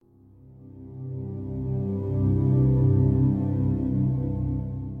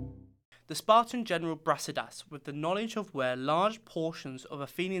the Spartan general Brasidas, with the knowledge of where large portions of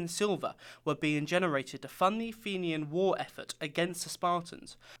Athenian silver were being generated to fund the Athenian war effort against the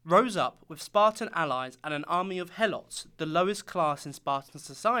Spartans, rose up with Spartan allies and an army of helots, the lowest class in Spartan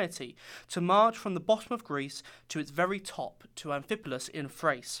society, to march from the bottom of Greece to its very top to Amphipolis in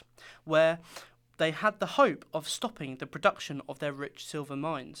Thrace, where they had the hope of stopping the production of their rich silver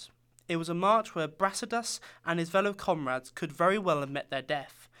mines. It was a march where Brasidas and his fellow comrades could very well have met their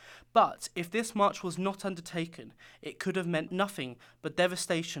death. But if this march was not undertaken, it could have meant nothing but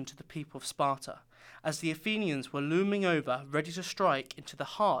devastation to the people of Sparta, as the Athenians were looming over, ready to strike into the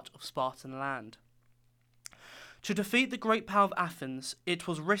heart of Spartan land. To defeat the great power of Athens, it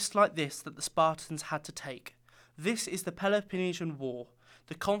was risks like this that the Spartans had to take. This is the Peloponnesian War,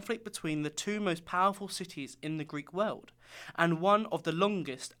 the conflict between the two most powerful cities in the Greek world, and one of the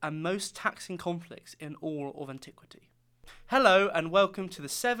longest and most taxing conflicts in all of antiquity. Hello and welcome to the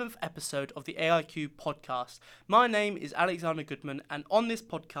 7th episode of the AIQ podcast. My name is Alexander Goodman, and on this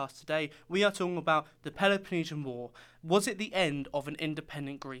podcast today we are talking about the Peloponnesian War. Was it the end of an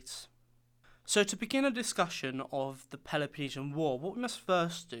independent Greece? So to begin a discussion of the Peloponnesian War, what we must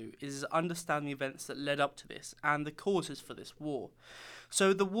first do is understand the events that led up to this and the causes for this war.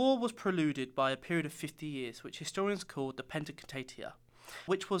 So the war was preluded by a period of 50 years, which historians call the Pentacontatia,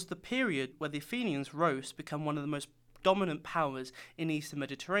 which was the period where the Athenians rose to become one of the most dominant powers in the Eastern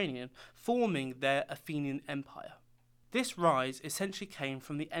Mediterranean, forming their Athenian Empire. This rise essentially came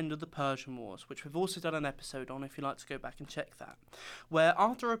from the end of the Persian Wars, which we've also done an episode on if you'd like to go back and check that, where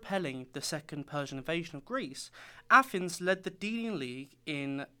after repelling the second Persian invasion of Greece, Athens led the Delian League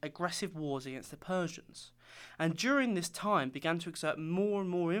in aggressive wars against the Persians, and during this time began to exert more and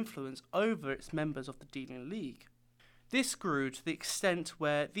more influence over its members of the Delian League. This grew to the extent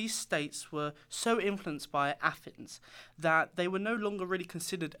where these states were so influenced by Athens that they were no longer really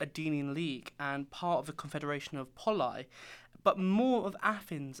considered a Delian League and part of the confederation of Poli, but more of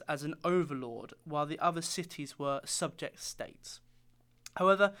Athens as an overlord, while the other cities were subject states.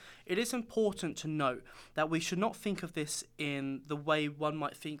 However, it is important to note that we should not think of this in the way one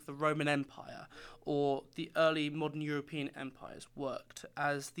might think the Roman Empire or the early modern European empires worked,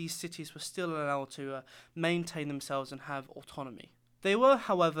 as these cities were still allowed to maintain themselves and have autonomy. They were,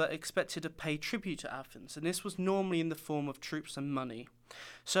 however, expected to pay tribute to Athens, and this was normally in the form of troops and money.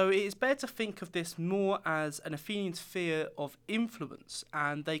 So it is better to think of this more as an Athenian sphere of influence,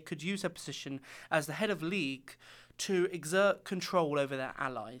 and they could use their position as the head of league to exert control over their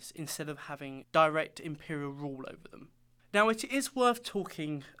allies instead of having direct imperial rule over them. Now, it is worth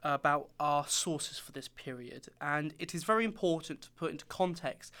talking about our sources for this period, and it is very important to put into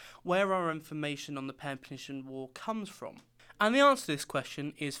context where our information on the Peloponnesian War comes from. And the answer to this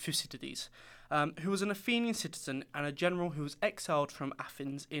question is Thucydides, who was an Athenian citizen and a general who was exiled from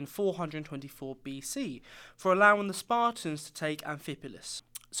Athens in 424 BC for allowing the Spartans to take Amphipolis.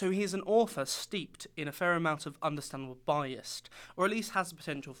 So he is an author steeped in a fair amount of understandable bias, or at least has the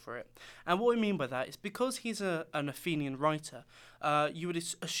potential for it. And what we mean by that is because he's an Athenian writer, you would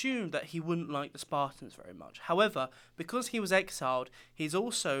assume that he wouldn't like the Spartans very much. However, because he was exiled, he's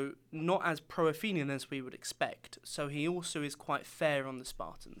also not as pro-Athenian as we would expect, so he also is quite fair on the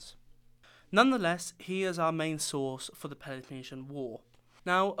Spartans. Nonetheless, he is our main source for the Peloponnesian War.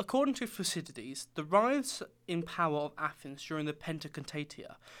 Now, according to Thucydides, the rise in power of Athens during the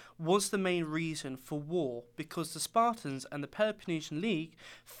Pentacontatia was the main reason for war because the Spartans and the Peloponnesian League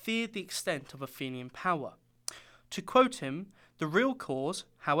feared the extent of Athenian power. To quote him, the real cause,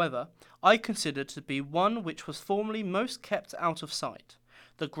 however, I consider to be one which was formerly most kept out of sight,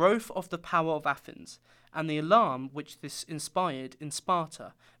 the growth of the power of Athens, and the alarm which this inspired in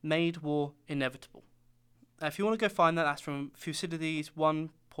Sparta made war inevitable. If you want to go find that, that's from Thucydides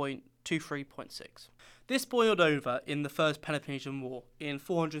 1.23.6. This boiled over in the First Peloponnesian War in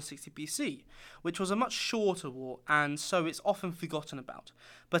 460 BC, which was a much shorter war, and so it's often forgotten about.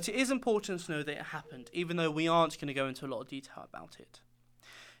 But it is important to know that it happened, even though we aren't going to go into a lot of detail about it.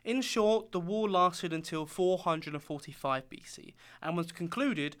 In short, the war lasted until 445 BC, and was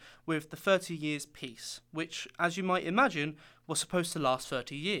concluded with the 30 Years' Peace, which, as you might imagine, was supposed to last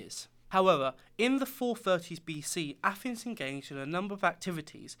 30 years. However, in the 430s BC, Athens engaged in a number of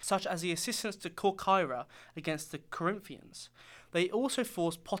activities, such as the assistance to Corcyra against the Corinthians. They also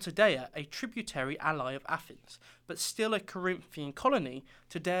forced Potidaea, a tributary ally of Athens, but still a Corinthian colony,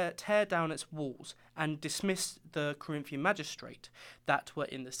 to tear down its walls and dismiss the Corinthian magistrate that were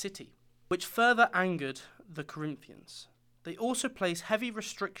in the city, which further angered the Corinthians. They also placed heavy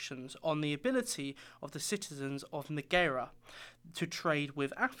restrictions on the ability of the citizens of Megara to trade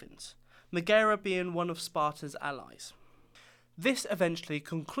with Athens, Megara being one of Sparta's allies. This eventually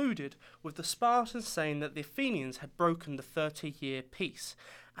concluded with the Spartans saying that the Athenians had broken the 30-year peace,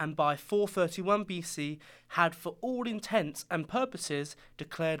 and by 431 BC had for all intents and purposes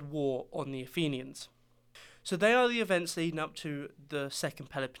declared war on the Athenians. So they are the events leading up to the Second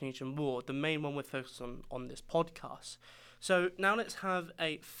Peloponnesian War, the main one we're focused on this podcast. So now let's have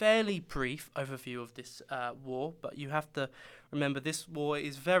a fairly brief overview of this war, but you have to remember this war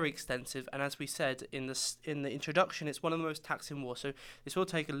is very extensive, and as we said in the introduction, it's one of the most taxing wars, so this will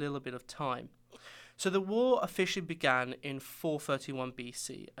take a little bit of time. So the war officially began in 431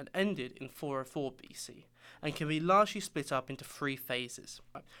 BC and ended in 404 BC, and can be largely split up into three phases.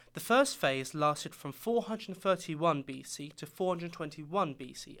 The first phase lasted from 431 BC to 421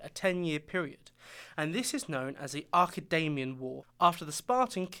 BC, a 10-year period, and this is known as the Archidamian War, after the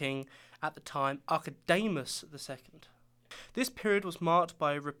Spartan king at the time, Archidamus II. This period was marked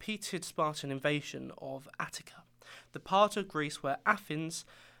by a repeated Spartan invasion of Attica, the part of Greece where Athens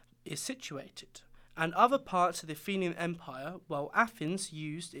is situated, and other parts of the Athenian Empire, while Athens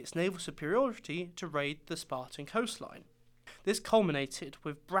used its naval superiority to raid the Spartan coastline. This culminated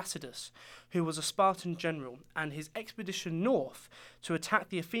with Brasidas, who was a Spartan general, and his expedition north to attack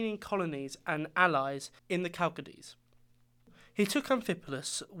the Athenian colonies and allies in the Chalcidies. He took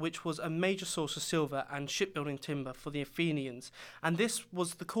Amphipolis, which was a major source of silver and shipbuilding timber for the Athenians, and this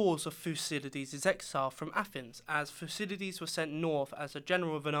was the cause of Thucydides' exile from Athens, as Thucydides was sent north as a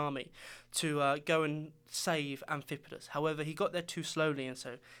general of an army to go and save Amphipolis. However, he got there too slowly, and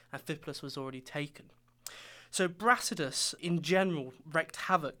so Amphipolis was already taken. So Brasidas, in general, wreaked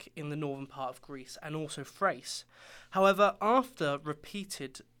havoc in the northern part of Greece and also Thrace. However, after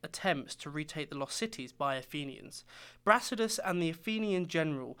repeated attempts to retake the lost cities by Athenians, Brasidas and the Athenian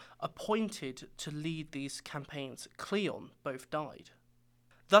general appointed to lead these campaigns, Cleon, both died.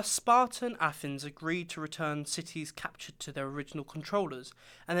 Thus Sparta and Athens agreed to return cities captured to their original controllers,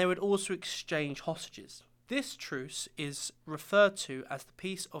 and they would also exchange hostages. This truce is referred to as the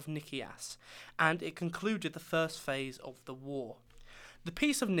Peace of Nicias, and it concluded the first phase of the war. The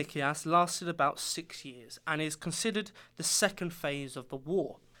Peace of Nicias lasted about 6 years and is considered the second phase of the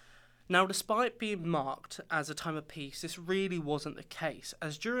war. Now, despite being marked as a time of peace, this really wasn't the case,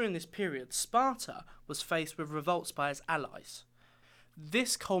 as during this period, Sparta was faced with revolts by its allies.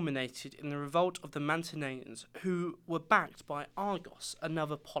 This culminated in the revolt of the Mantineans, who were backed by Argos,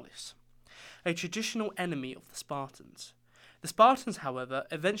 another polis, a traditional enemy of the Spartans. The Spartans, however,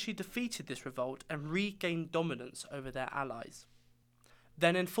 eventually defeated this revolt and regained dominance over their allies.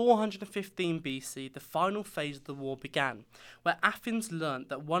 Then in 415 BC, the final phase of the war began, where Athens learnt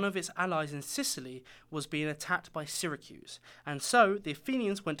that one of its allies in Sicily was being attacked by Syracuse, and so the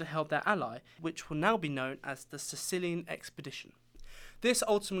Athenians went to help their ally, which will now be known as the Sicilian Expedition. This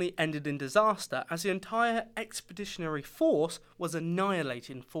ultimately ended in disaster, as the entire expeditionary force was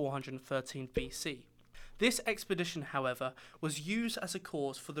annihilated in 413 BC. This expedition, however, was used as a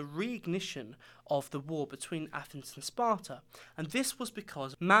cause for the reignition of the war between Athens and Sparta, and this was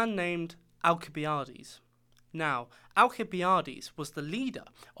because a man named Alcibiades. Now, Alcibiades was the leader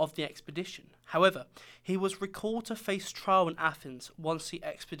of the expedition. However, he was recalled to face trial in Athens once the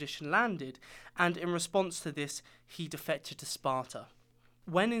expedition landed, and in response to this, he defected to Sparta.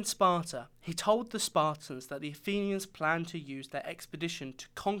 When in Sparta, he told the Spartans that the Athenians planned to use their expedition to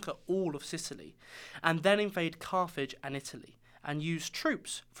conquer all of Sicily, and then invade Carthage and Italy, and use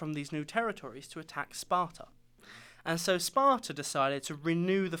troops from these new territories to attack Sparta. And so Sparta decided to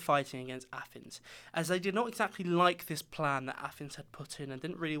renew the fighting against Athens, as they did not exactly like this plan that Athens had put in and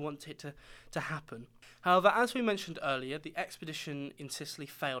didn't really want it to happen. However, as we mentioned earlier, the expedition in Sicily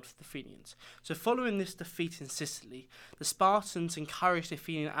failed for the Athenians. So following this defeat in Sicily, the Spartans encouraged the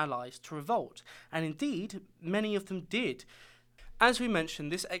Athenian allies to revolt, and indeed, many of them did. As we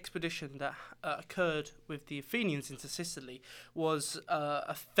mentioned, this expedition that occurred with the Athenians into Sicily was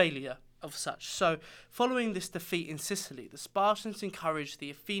a failure of such. So, following this defeat in Sicily, the Spartans encouraged the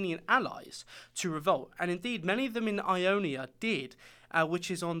Athenian allies to revolt, and indeed many of them in Ionia did,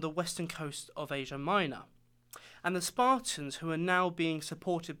 which is on the western coast of Asia Minor. And the Spartans, who are now being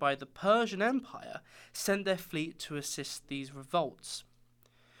supported by the Persian Empire, sent their fleet to assist these revolts.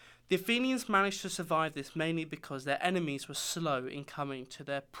 The Athenians managed to survive this mainly because their enemies were slow in coming to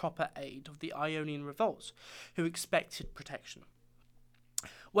their proper aid of the Ionian revolts, who expected protection.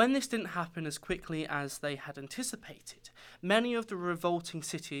 When this didn't happen as quickly as they had anticipated, many of the revolting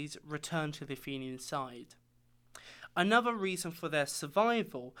cities returned to the Athenian side. Another reason for their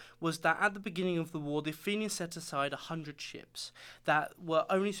survival was that at the beginning of the war, the Athenians set aside 100 ships that were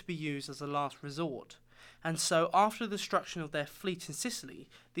only to be used as a last resort. And so after the destruction of their fleet in Sicily,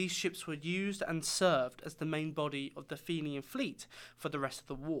 these ships were used and served as the main body of the Athenian fleet for the rest of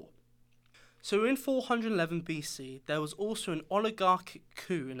the war. So in 411 BC, there was also an oligarchic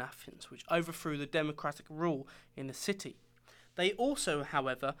coup in Athens, which overthrew the democratic rule in the city. They also,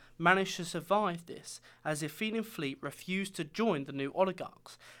 however, managed to survive this, as the Athenian fleet refused to join the new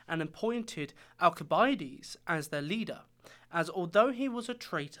oligarchs and appointed Alcibiades as their leader, as although he was a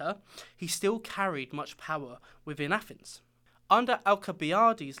traitor, he still carried much power within Athens. Under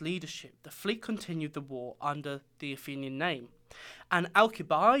Alcibiades' leadership, the fleet continued the war under the Athenian name, and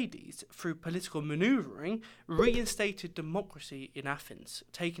Alcibiades, through political manoeuvring, reinstated democracy in Athens,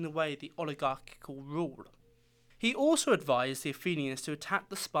 taking away the oligarchical rule. He also advised the Athenians to attack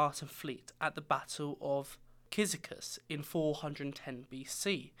the Spartan fleet at the Battle of Cyzicus in 410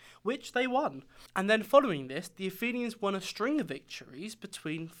 BC, which they won. And then following this, the Athenians won a string of victories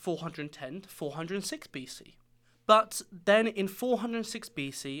between 410 to 406 BC. But then in 406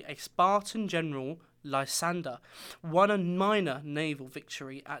 BC, a Spartan general, Lysander, won a minor naval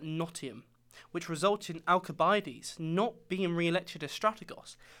victory at Notium, which resulted in Alcibiades not being re-elected as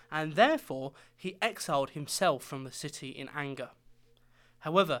strategos, and therefore he exiled himself from the city in anger.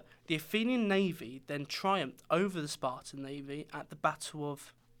 However, the Athenian navy then triumphed over the Spartan navy at the Battle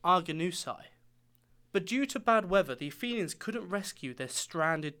of Arginusae. But due to bad weather, the Athenians couldn't rescue their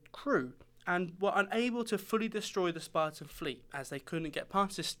stranded crew and were unable to fully destroy the Spartan fleet, as they couldn't get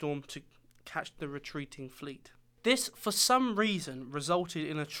past this storm to catch the retreating fleet. This, for some reason, resulted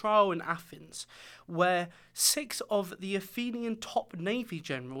in a trial in Athens, where 6 of the Athenian top navy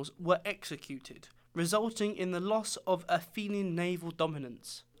generals were executed, resulting in the loss of Athenian naval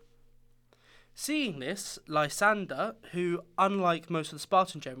dominance. Seeing this, Lysander, who, unlike most of the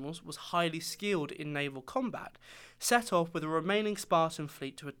Spartan generals, was highly skilled in naval combat, set off with the remaining Spartan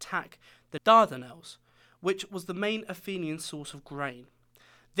fleet to attack the Dardanelles, which was the main Athenian source of grain.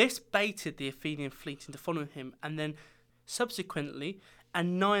 This baited the Athenian fleet into following him and then subsequently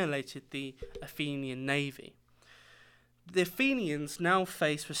annihilated the Athenian navy. The Athenians, now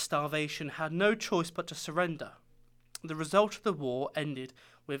faced with starvation, had no choice but to surrender. The result of the war ended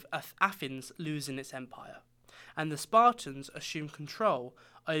with Athens losing its empire, and the Spartans assumed control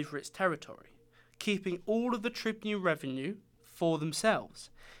over its territory, keeping all of the tribute revenue for themselves,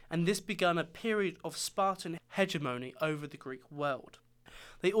 and this began a period of Spartan hegemony over the Greek world.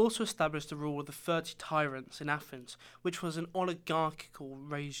 They also established the rule of the 30 tyrants in Athens, which was an oligarchical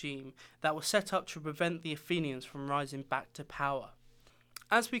regime that was set up to prevent the Athenians from rising back to power.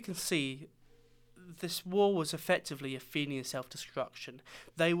 As we can see, this war was effectively Athenian self-destruction.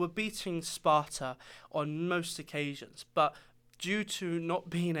 They were beating Sparta on most occasions, but due to not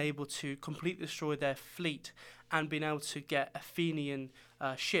being able to completely destroy their fleet and being able to get Athenian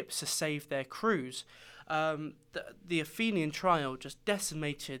ships to save their crews, the Athenian trial just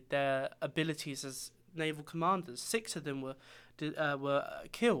decimated their abilities as naval commanders. 6 of them were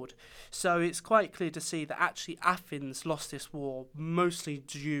killed. So it's quite clear to see that actually Athens lost this war mostly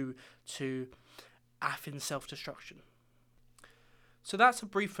due to Athens' self-destruction. So that's a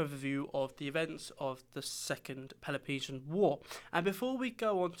brief overview of the events of the Second Peloponnesian War. And before we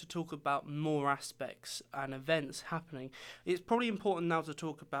go on to talk about more aspects and events happening, it's probably important now to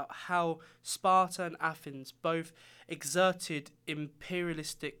talk about how Sparta and Athens both exerted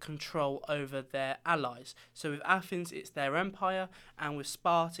imperialistic control over their allies. So with Athens, it's their empire, and with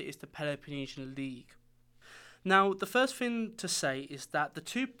Sparta, it's the Peloponnesian League. Now, the first thing to say is that the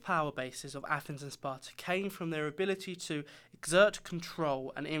 2 power bases of Athens and Sparta came from their ability to exert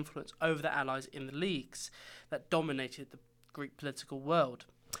control and influence over their allies in the leagues that dominated the Greek political world,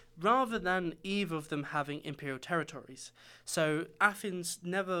 rather than either of them having imperial territories. So Athens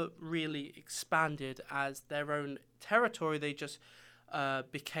never really expanded as their own territory, they just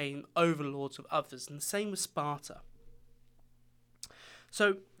became overlords of others, and the same with Sparta.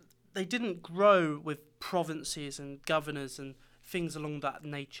 So they didn't grow with provinces and governors and things along that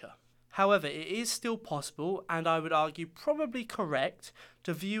nature. However, it is still possible, and I would argue probably correct,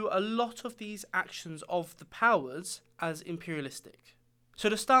 to view a lot of these actions of the powers as imperialistic. So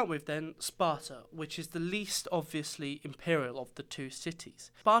to start with then, Sparta, which is the least obviously imperial of the 2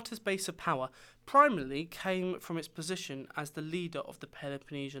 cities. Sparta's base of power primarily came from its position as the leader of the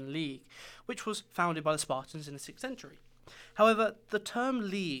Peloponnesian League, which was founded by the Spartans in the 6th century. However, the term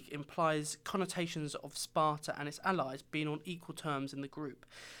league implies connotations of Sparta and its allies being on equal terms in the group.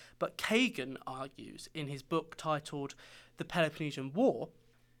 But Kagan argues in his book titled The Peloponnesian War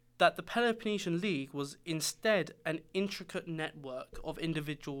that the Peloponnesian League was instead an intricate network of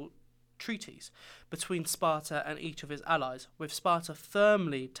individual treaties between Sparta and each of its allies, with Sparta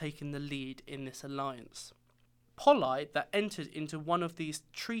firmly taking the lead in this alliance. Pollai that entered into one of these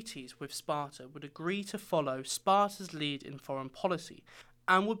treaties with Sparta would agree to follow Sparta's lead in foreign policy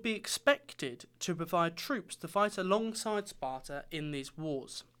and would be expected to provide troops to fight alongside Sparta in these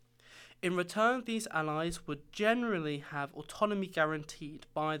wars. In return, these allies would generally have autonomy guaranteed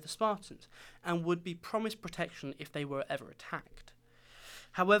by the Spartans and would be promised protection if they were ever attacked.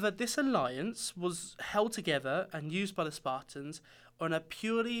 However, this alliance was held together and used by the Spartans on a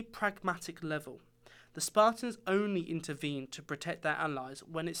purely pragmatic level. The Spartans only intervened to protect their allies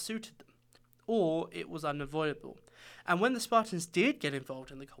when it suited them, or it was unavoidable. And when the Spartans did get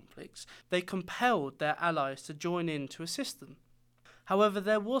involved in the conflicts, they compelled their allies to join in to assist them. However,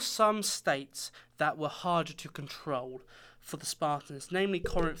 there were some states that were harder to control for the Spartans, namely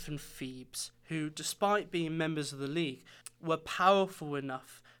Corinth and Thebes, who, despite being members of the League, were powerful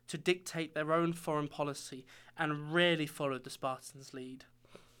enough to dictate their own foreign policy and rarely followed the Spartans' lead.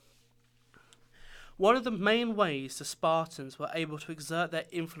 One of the main ways the Spartans were able to exert their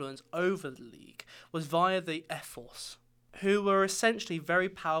influence over the League was via the ephors, who were essentially very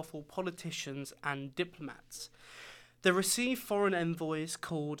powerful politicians and diplomats. They received foreign envoys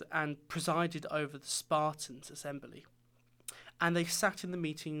called and presided over the Spartans' assembly, and they sat in the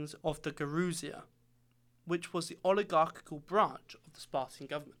meetings of the Gerousia, which was the oligarchical branch of the Spartan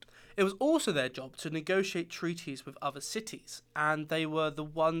government. It was also their job to negotiate treaties with other cities, and they were the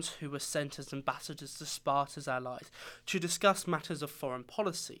ones who were sent as ambassadors to Sparta's allies to discuss matters of foreign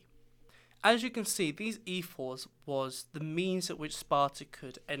policy. As you can see, these ephors was the means at which Sparta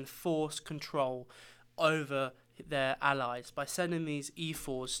could enforce control over their allies by sending these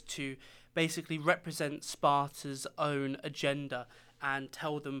ephors to basically represent Sparta's own agenda and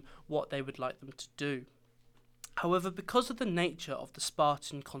tell them what they would like them to do. However, because of the nature of the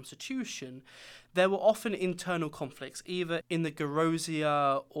Spartan constitution, there were often internal conflicts, either in the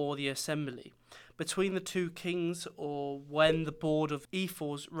Gerousia or the assembly, between the two kings or when the board of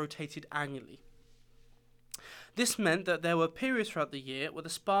ephors rotated annually. This meant that there were periods throughout the year where the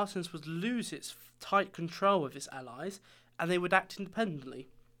Spartans would lose its tight control of its allies and they would act independently.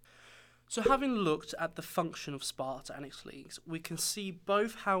 So having looked at the function of Sparta and its leagues, we can see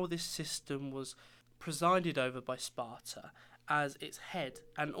both how this system was presided over by Sparta as its head,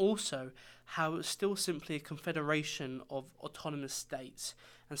 and also how it was still simply a confederation of autonomous states,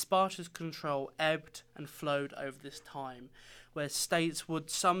 and Sparta's control ebbed and flowed over this time, where states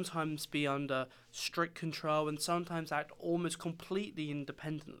would sometimes be under strict control and sometimes act almost completely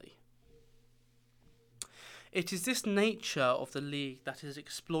independently. It is this nature of the League that is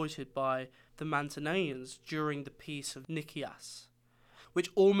exploited by the Mantineans during the Peace of Nicias, which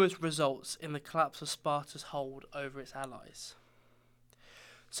almost results in the collapse of Sparta's hold over its allies.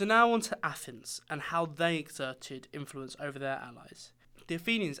 So now on to Athens and how they exerted influence over their allies. The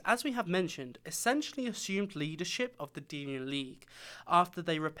Athenians, as we have mentioned, essentially assumed leadership of the Delian League after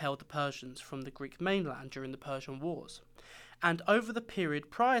they repelled the Persians from the Greek mainland during the Persian Wars, and over the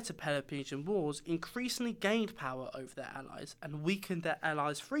period prior to Peloponnesian Wars increasingly gained power over their allies and weakened their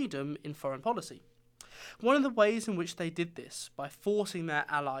allies' freedom in foreign policy. One of the ways in which they did this, by forcing their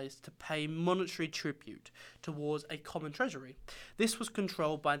allies to pay monetary tribute towards a common treasury. This was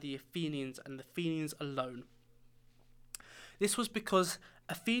controlled by the Athenians and the Athenians alone. This was because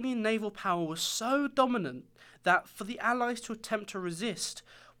Athenian naval power was so dominant that for the allies to attempt to resist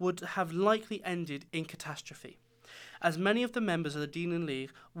would have likely ended in catastrophe, as many of the members of the Delian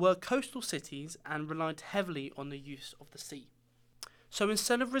League were coastal cities and relied heavily on the use of the sea. So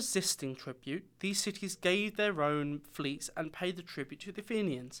instead of resisting tribute, these cities gave their own fleets and paid the tribute to the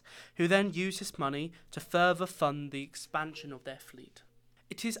Athenians, who then used this money to further fund the expansion of their fleet.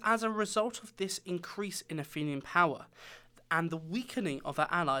 It is as a result of this increase in Athenian power and the weakening of her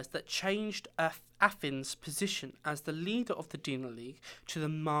allies that changed Athens' position as the leader of the Delian League to the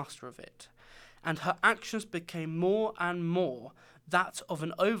master of it, and her actions became more and more that of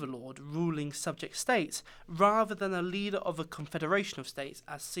an overlord ruling subject states rather than a leader of a confederation of states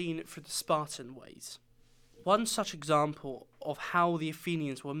as seen through the Spartan ways. One such example of how the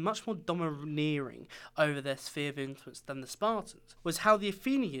Athenians were much more domineering over their sphere of influence than the Spartans was how the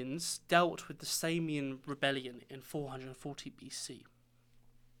Athenians dealt with the Samian rebellion in 440 BC.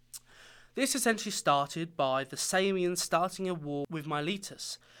 This essentially started by the Samians starting a war with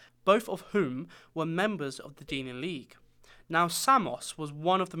Miletus, both of whom were members of the Delian League. Now Samos was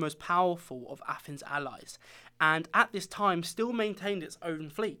one of the most powerful of Athens' allies, and at this time still maintained its own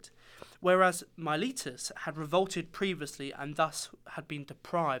fleet, whereas Miletus had revolted previously and thus had been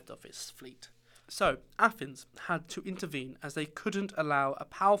deprived of its fleet. So, Athens had to intervene as they couldn't allow a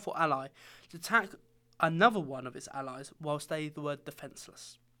powerful ally to attack another one of its allies whilst they were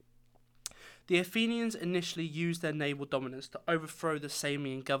defenceless. The Athenians initially used their naval dominance to overthrow the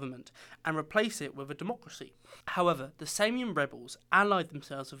Samian government and replace it with a democracy. However, the Samian rebels allied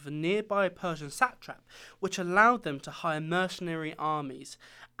themselves with a nearby Persian satrap, which allowed them to hire mercenary armies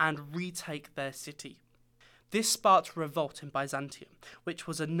and retake their city. This sparked a revolt in Byzantium, which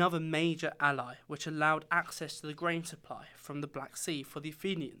was another major ally, which allowed access to the grain supply from the Black Sea for the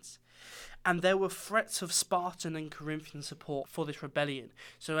Athenians. And there were threats of Spartan and Corinthian support for this rebellion,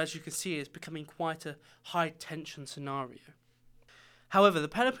 so as you can see, it's becoming quite a high-tension scenario. However, the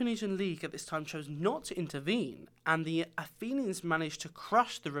Peloponnesian League at this time chose not to intervene, and the Athenians managed to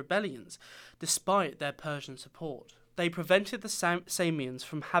crush the rebellions despite their Persian support. They prevented the Samians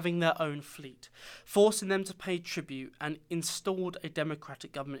from having their own fleet, forcing them to pay tribute, and installed a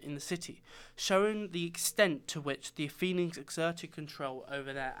democratic government in the city, showing the extent to which the Athenians exerted control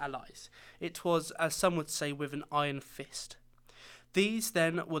over their allies. It was, as some would say, with an iron fist. These,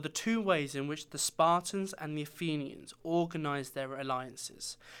 then, were the two ways in which the Spartans and the Athenians organised their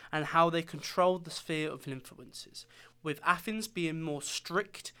alliances, and how they controlled the sphere of influences, with Athens being more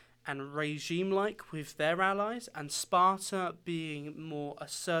strict and regime-like with their allies, and Sparta being more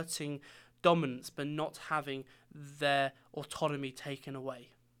asserting dominance but not having their autonomy taken away.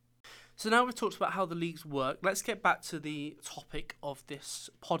 So now we've talked about how the leagues work, let's get back to the topic of this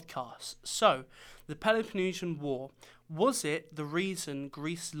podcast. So, the Peloponnesian War, was it the reason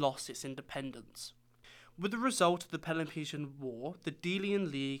Greece lost its independence? With the result of the Peloponnesian War, the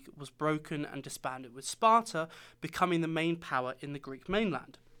Delian League was broken and disbanded, with Sparta becoming the main power in the Greek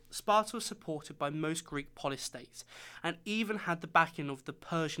mainland. Sparta was supported by most Greek polis states, and even had the backing of the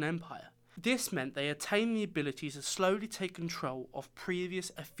Persian Empire. This meant they attained the ability to slowly take control of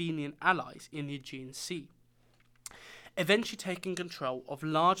previous Athenian allies in the Aegean Sea, eventually taking control of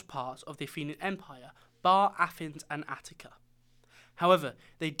large parts of the Athenian Empire, bar Athens and Attica. However,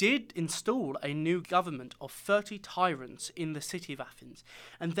 they did install a new government of 30 tyrants in the city of Athens,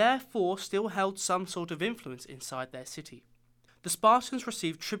 and therefore still held some sort of influence inside their city. The Spartans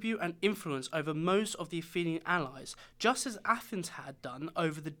received tribute and influence over most of the Athenian allies, just as Athens had done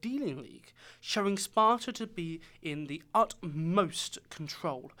over the Delian League, showing Sparta to be in the utmost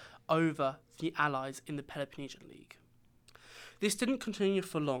control over the allies in the Peloponnesian League. This didn't continue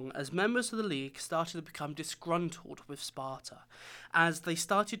for long, as members of the League started to become disgruntled with Sparta, as they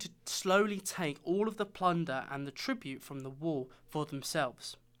started to slowly take all of the plunder and the tribute from the war for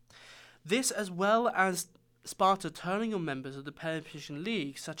themselves. This, as well as Sparta turning on members of the Peloponnesian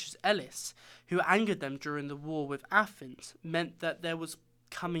League, such as Elis, who angered them during the war with Athens, meant that there was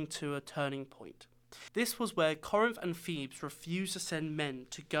coming to a turning point. This was where Corinth and Thebes refused to send men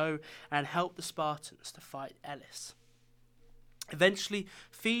to go and help the Spartans to fight Elis. Eventually,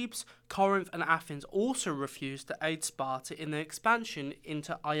 Thebes, Corinth and Athens also refused to aid Sparta in their expansion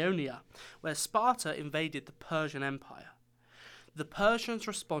into Ionia, where Sparta invaded the Persian Empire. The Persians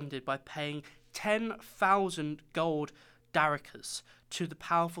responded by paying 10,000 gold darikas to the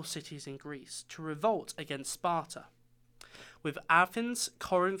powerful cities in Greece to revolt against Sparta, with Athens,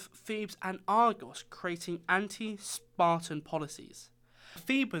 Corinth, Thebes and Argos creating anti-Spartan policies. The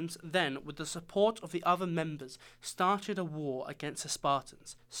Thebans then, with the support of the other members, started a war against the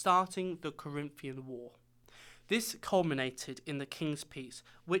Spartans, starting the Corinthian War. This culminated in the King's Peace,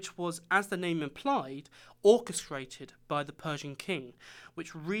 which was, as the name implied, orchestrated by the Persian king,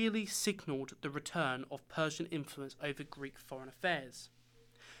 which really signalled the return of Persian influence over Greek foreign affairs.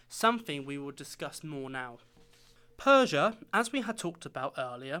 Something we will discuss more now. Persia, as we had talked about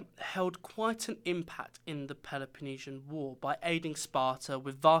earlier, held quite an impact in the Peloponnesian War by aiding Sparta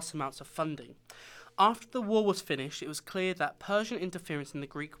with vast amounts of funding. After the war was finished, it was clear that Persian interference in the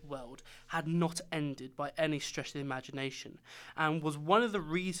Greek world had not ended by any stretch of the imagination, and was one of the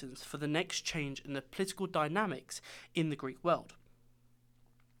reasons for the next change in the political dynamics in the Greek world.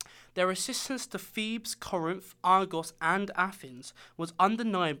 Their assistance to Thebes, Corinth, Argos and Athens was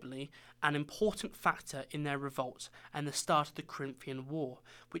undeniably an important factor in their revolt and the start of the Corinthian War,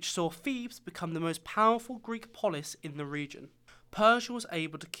 which saw Thebes become the most powerful Greek polis in the region. Persia was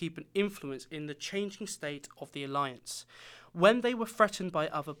able to keep an influence in the changing state of the alliance, when they were threatened by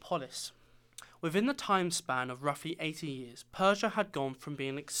other polis. Within the time span of roughly 80 years, Persia had gone from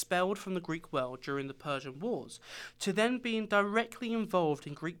being expelled from the Greek world during the Persian Wars, to then being directly involved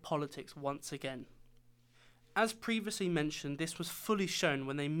in Greek politics once again. As previously mentioned, this was fully shown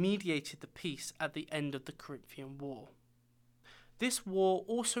when they mediated the peace at the end of the Corinthian War. This war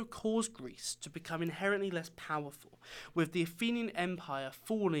also caused Greece to become inherently less powerful, with the Athenian Empire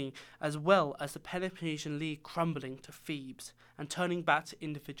falling as well as the Peloponnesian League crumbling to Thebes and turning back to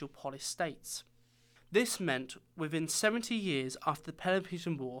individual polis states. This meant within 70 years after the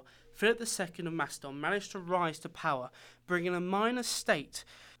Peloponnesian War, Philip II of Macedon managed to rise to power, bringing a minor state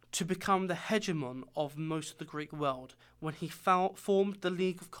to become the hegemon of most of the Greek world when he formed the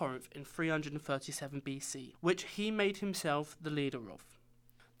League of Corinth in 337 BC, which he made himself the leader of.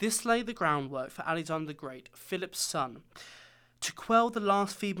 This laid the groundwork for Alexander the Great, Philip's son, to quell the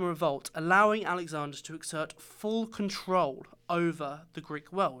last Theban revolt, allowing Alexander to exert full control over the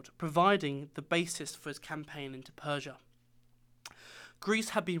Greek world, providing the basis for his campaign into Persia. Greece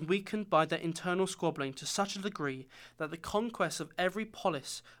had been weakened by their internal squabbling to such a degree that the conquest of every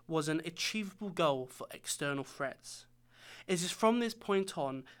polis was an achievable goal for external threats. It is from this point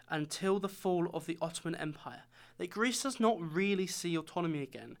on, until the fall of the Ottoman Empire, that Greece does not really see autonomy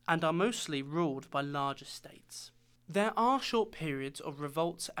again, and are mostly ruled by larger states. There are short periods of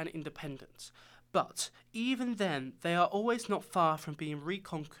revolts and independence, but even then they are always not far from being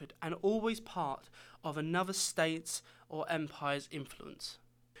reconquered and always part of another state's or empire's influence.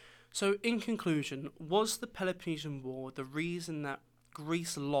 So in conclusion, was the Peloponnesian War the reason that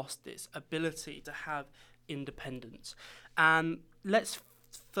Greece lost its ability to have independence? And let's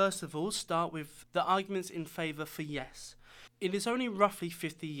first of all start with the arguments in favour for yes. It is only roughly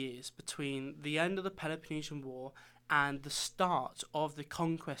 50 years between the end of the Peloponnesian War and the start of the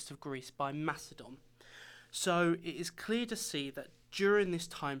conquest of Greece by Macedon. So it is clear to see that during this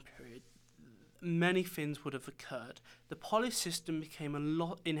time period, many things would have occurred. The polis system became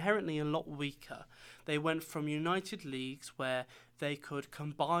inherently a lot weaker. They went from united leagues where they could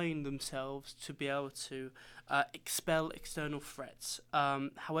combine themselves to be able to expel external threats.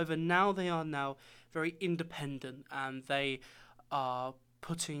 However, now they are very independent, and they are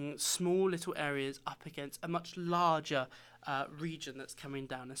putting small little areas up against a much larger region that's coming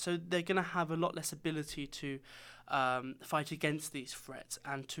down. And so they're going to have a lot less ability to fight against these threats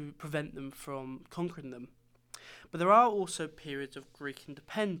and to prevent them from conquering them. But there are also periods of Greek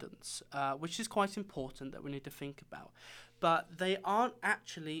independence, which is quite important that we need to think about. But they aren't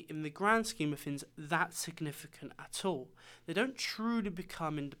actually, in the grand scheme of things, that significant at all. They don't truly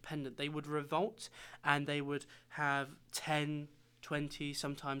become independent. They would revolt, and they would have 10, 20,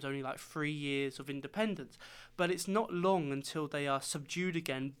 sometimes only like 3 years of independence. But it's not long until they are subdued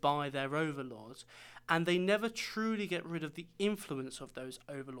again by their overlords, and they never truly get rid of the influence of those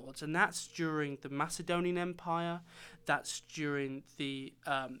overlords. And that's during the Macedonian Empire, that's during the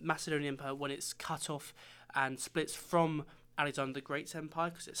Macedonian Empire when it's cut off and splits from Alexander the Great's empire,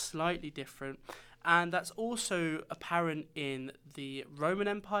 because it's slightly different. And that's also apparent in the Roman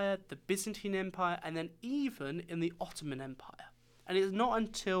Empire, the Byzantine Empire, and then even in the Ottoman Empire. And it's not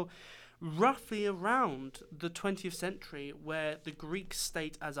until roughly around the 20th century where the Greek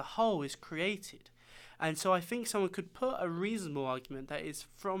state as a whole is created. And so I think someone could put a reasonable argument that is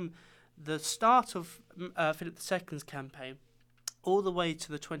from the start of Philip II's campaign all the way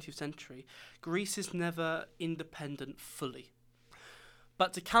to the 20th century, Greece is never independent fully.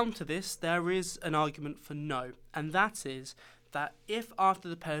 But to counter this, there is an argument for no, and that is that if after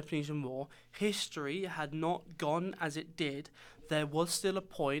the Peloponnesian War, history had not gone as it did, there was still a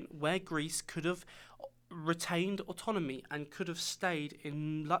point where Greece could have retained autonomy and could have stayed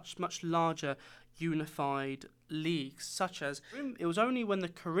in much larger unified leagues, such as it was only when the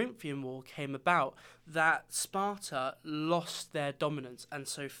Corinthian War came about that Sparta lost their dominance, and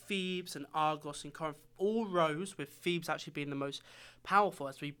so Thebes and Argos and Corinth all rose, with Thebes actually being the most powerful,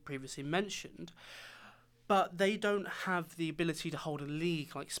 as we previously mentioned. But they don't have the ability to hold a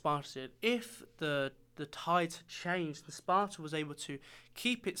league like Sparta did. If the tides had changed and Sparta was able to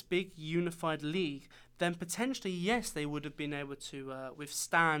keep its big unified league, then potentially, yes, they would have been able to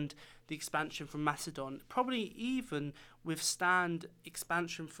withstand the expansion from Macedon, probably even withstand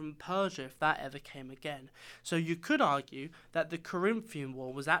expansion from Persia if that ever came again. So you could argue that the Corinthian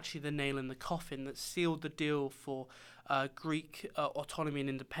War was actually the nail in the coffin that sealed the deal for Greek autonomy and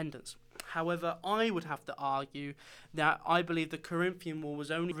independence. However, I would have to argue that I believe the Corinthian War was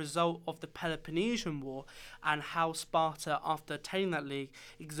only a result of the Peloponnesian War and how Sparta, after attaining that league,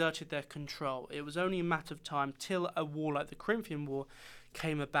 exerted their control. It was only a matter of time till a war like the Corinthian War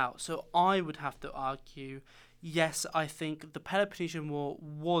came about. So I would have to argue, yes, I think the Peloponnesian War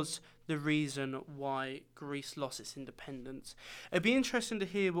was the reason why Greece lost its independence. It'd be interesting to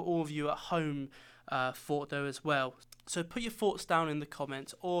hear what all of you at home thought though as well. So put your thoughts down in the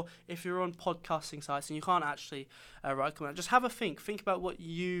comments, or if you're on podcasting sites and you can't actually write a comment, just have a think. Think about what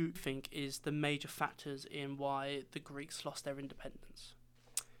you think is the major factors in why the Greeks lost their independence.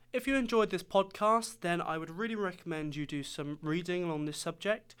 If you enjoyed this podcast, then I would really recommend you do some reading on this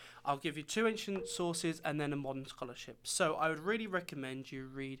subject. I'll give you 2 ancient sources and then a modern scholarship. So I would really recommend you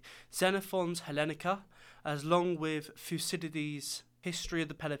read Xenophon's Hellenica, along with Thucydides' History of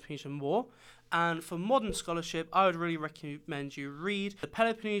the Peloponnesian War. And for modern scholarship, I would really recommend you read The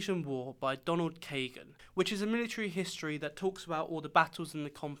Peloponnesian War by Donald Kagan, which is a military history that talks about all the battles and the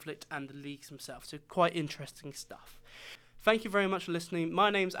conflict and the leagues themselves. So quite interesting stuff. Thank you very much for listening. My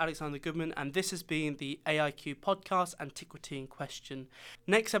name's Alexander Goodman, and this has been the AIQ podcast, Antiquity in Question.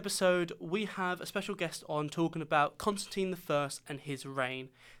 Next episode, we have a special guest on talking about Constantine I and his reign.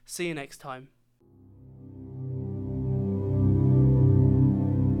 See you next time.